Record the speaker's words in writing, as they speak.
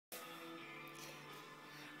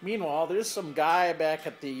Meanwhile, there's some guy back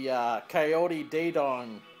at the Kioti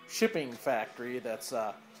Daedong shipping factory that's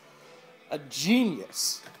a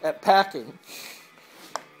genius at packing.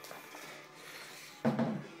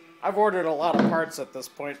 I've ordered a lot of parts at this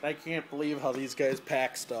point, and I can't believe how these guys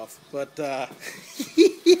pack stuff. But,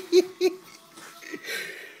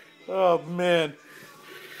 oh, man.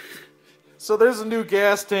 So there's a new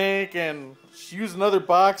gas tank, and using other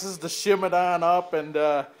boxes to shim it on up, and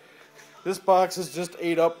this box is just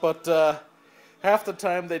ate up, but half the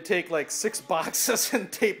time they take like 6 boxes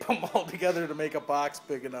and tape them all together to make a box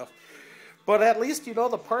big enough. But at least, you know,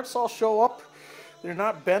 the parts all show up. They're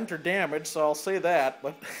not bent or damaged, so I'll say that,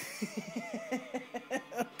 but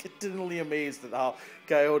I'm continually amazed at how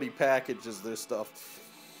Kioti packages their stuff.